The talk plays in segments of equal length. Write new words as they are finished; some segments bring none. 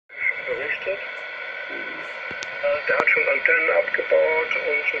der hat schon Antennen abgebaut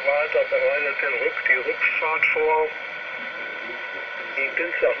und so weiter, bereitet die Rückfahrt vor. Und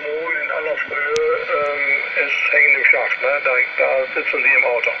Dienstagmorgen in aller Frühe ist hängen im Schacht, ne? Da sitzen sie im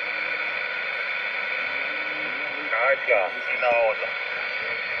Auto. Ja, klar, nach Hause.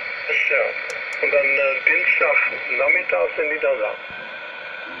 Ja. Und dann Dienstagnachmittag sind die dann da.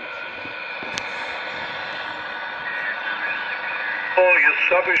 So,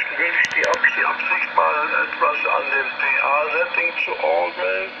 jetzt will ich die Absicht mal etwas an dem PA-Setting zu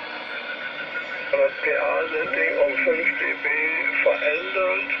orgeln. Das PA-Setting um 5 dB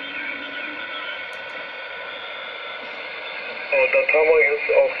verändert. Und das haben wir jetzt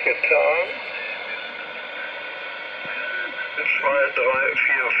auch getan. 2, 3,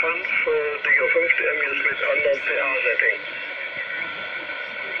 4, 5, Digga 5 dB jetzt mit anderen PA-Setting.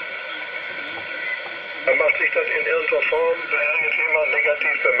 Dann macht sich das in irgendeiner Form für irgendjemand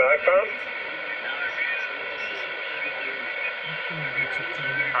negativ bemerkbar.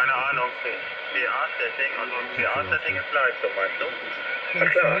 Keine Ahnung, PA-Setting, also PA-Setting ist Leistung, meinst du? Na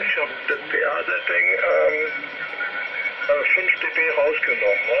klar, ich habe das PA-Setting 5 dB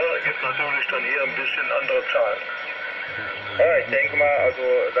rausgenommen. Ne? Gibt natürlich dann hier ein bisschen andere Zahlen. Ja, ich denke mal,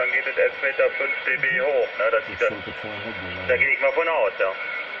 also dann geht es erst mit der 5 dB hoch, ne? Da gehe ich mal von aus, ja.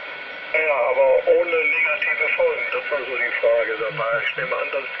 Ja, aber ohne negative Folgen, das war so die Frage dabei. Ich nehme an,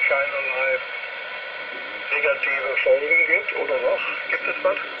 dass es keinerlei negative Folgen gibt, oder doch? Gibt es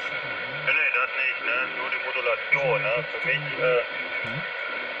was? Nee, das nicht, ne? Nur die Modulation, ne? Für mich,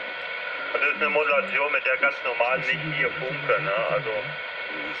 das ist eine Modulation, mit der ganz normal nicht hier funken, ne? Also,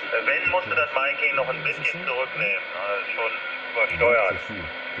 wenn, musste das Miking noch ein bisschen zurücknehmen, ne? Das ist schon übersteuert.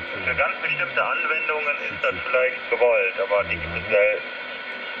 Für ganz bestimmte Anwendungen ist das vielleicht gewollt, aber nicht für selten.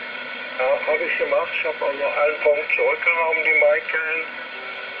 Ja, habe ich gemacht. Ich habe also einen Punkt zurückgenommen, die Mic-Gain.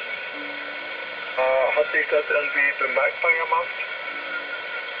 Hat sich das irgendwie bemerkbar gemacht?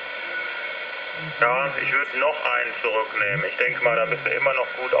 Ja, ich würde noch einen zurücknehmen. Ich denke mal, da bist du immer noch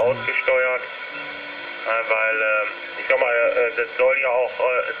gut ausgesteuert, weil, ich sag mal, das soll ja auch,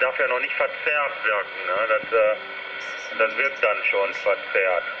 darf ja noch nicht verzerrt wirken, ne? Das wirkt dann schon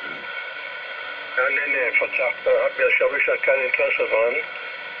verzerrt. Ja, nee, verzerrt, habe ich ja kein Interesse dran.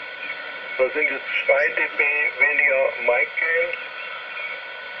 Da sind jetzt 2 dB weniger Mic-Gain.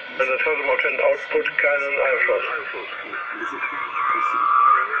 Und das hat aber auf den Output keinen Einfluss.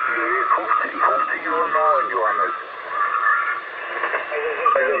 Nee, 50,9, Johannes.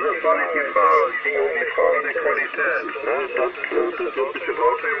 Also das war nicht die Frage, es ging um die Frage der Qualität. Ne? Das wird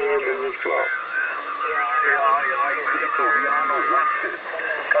betraut werden, das ist klar. Ja, ich sehe so, wie Arno sagt,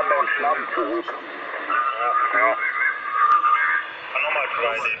 kann der Schlamm zurück. Ja. Nochmal 2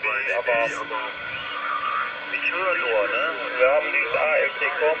 dB, aber ich höre nur, ne? Wir haben dieses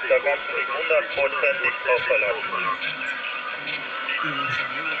AFC-Comp, da kannst du dich 100%ig drauf verlassen.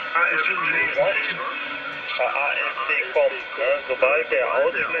 AFC was? AFC-Comp, ne? Sobald der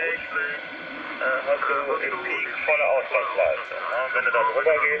ausschlägt, hast du im Peak volle Ausgangsleistung. Ne? Wenn du da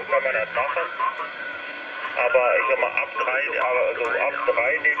drüber gehst, kann man das machen. Aber ich sag mal, ab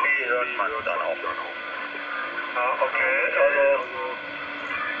 3 dB hört man es dann auch. Okay, also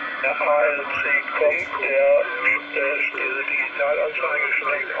der ALC kommt, diese Digitalanzeige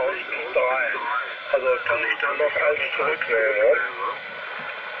schlägt aus bis 3. Also kann ich dann noch eins zurücknehmen, ne?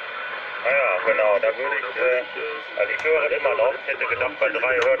 Naja, genau, da würde ich, also ich höre immer noch, ich hätte gedacht, bei 3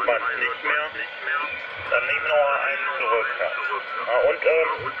 hört man es nicht mehr. Dann nehmen wir noch mal einen zurück. Ja. Und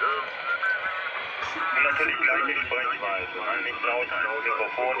natürlich gleiche Sprechweise, ne? Nicht laut ins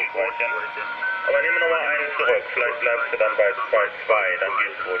Mikrofon sprechen. Aber nehmen wir noch mal einen zurück, vielleicht bleibst du dann bei 2,2, dann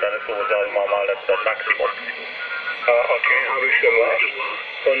geht's wohl, dann ist so, sagen wir mal, das Maximum. Okay, habe ich gemacht.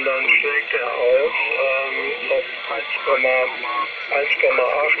 Und dann schlägt er aus auf 1,8,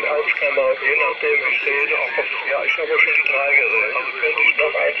 je nachdem wie ich rede, auch auf, ja, ich habe schon die 3 gesehen, also könnte ich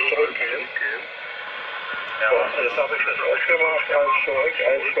noch eins zurückgehen. Ja. So, jetzt habe ich das ausgemacht, 1 zurück,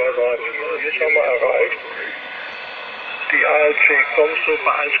 1, 2, 3, 4, jetzt haben wir erreicht. Die ALC kommt so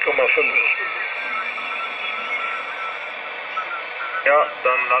bei 1,5. Ja,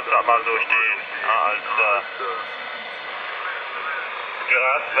 dann lass das mal so stehen.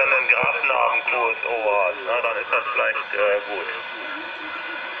 Ja, wenn du einen Grafenabendkurs hast, ne, dann ist das vielleicht gut.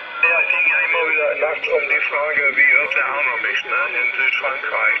 Ja, es ging ja immer wieder nachts um die Frage, wie hört der Arno mich, ne, in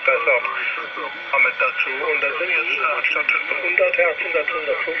Südfrankreich, das auch mit dazu. Und da sind jetzt anstatt 100 Hertz sind das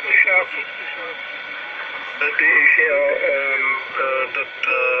 150 Hertz, die ich hier das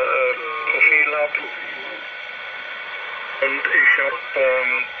Profil habe. Und ich habe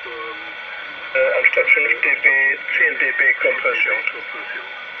anstatt 5 dB 10 dB Kompression.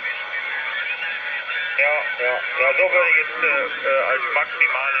 Ja, Ja, so würde ich jetzt als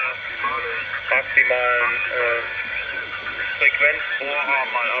maximalen Frequenzbohrer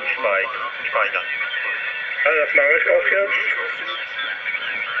mal abspeichern. Ja, das mache ich auch jetzt.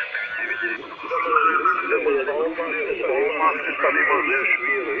 Wenn man Raum macht, ist dann immer sehr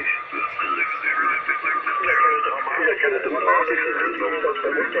schwierig. Ja, keine dramatische Regelung, dass wir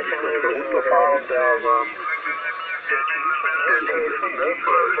runterfahren, der Tiefen, ne?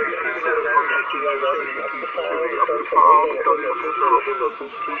 Abgefahren, dann ist es nur noch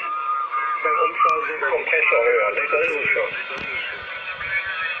 150. Beim Umschlagen den Kompressor hören, nicht? Das ist es schon.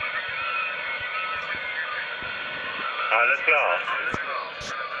 Alles klar.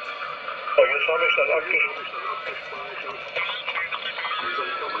 So, jetzt habe ich das abgeschlossen.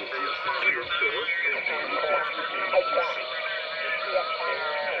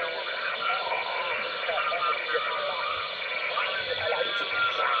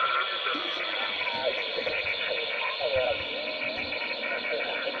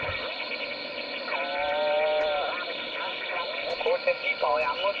 Korte typo,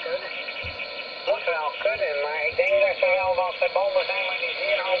 ja, moet kunnen. Moet wel kunnen, maar ik denk dat er wel wat verbanden zijn, maar die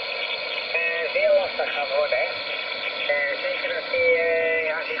zeer lastig gaat worden, hè. Zeker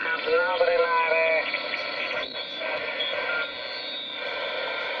als je gaat naderen naar...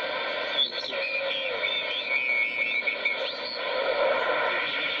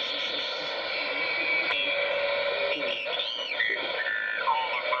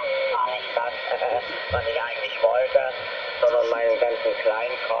 was ich eigentlich wollte, sondern meinen ganzen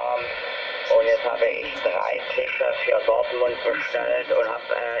Kleinkram. Und jetzt habe ich 3 Tische für Dortmund bestellt und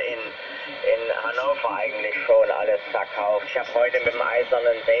habe in Hannover eigentlich schon alles verkauft. Ich habe heute mit dem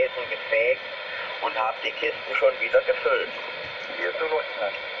eisernen Besen gefegt und habe die Kisten schon wieder gefüllt. Hier ist nur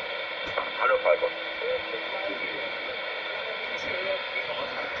Hallo Falco.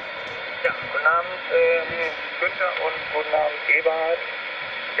 Ja, guten Abend Günther und guten Abend Eberhard.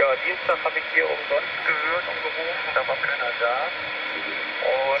 Ja, Dienstag habe ich hier umsonst gehört und gerufen, da war keiner da.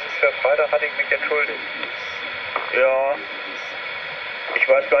 Und für Freitag hatte ich mich entschuldigt. Ja, ich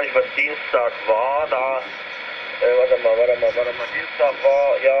weiß gar nicht, was Dienstag war, da, warte mal, Dienstag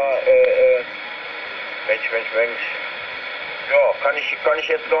war, ja, Mensch. Ja, kann ich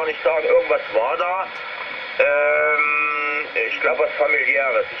jetzt gar nicht sagen, irgendwas war da. Ich glaube was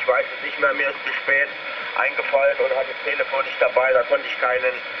Familiäres, ich weiß es nicht mehr, mir ist zu spät eingefallen und hatte das Telefon nicht dabei, da konnte ich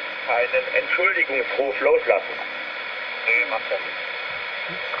keinen Entschuldigungsruf loslassen. Nee, macht ja nicht.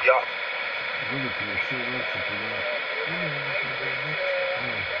 Ja.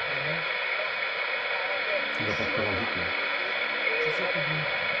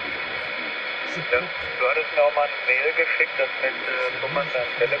 Du hattest mir auch mal eine Mail geschickt, dass mit Thomas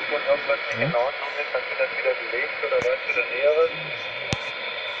deinem Telefon irgendwas nicht in Ordnung ist. Hast du das wieder gelegt oder weißt du da Näheres?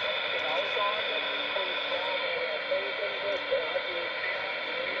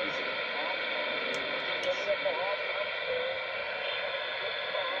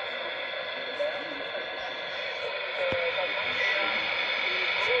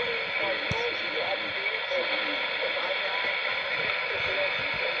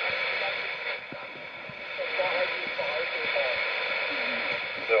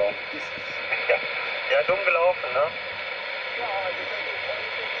 So. Ja, dumm gelaufen, ne?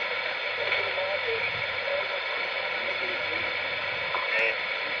 Nee,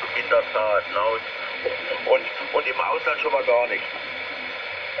 in der Tat. Und im Ausland schon mal gar nicht.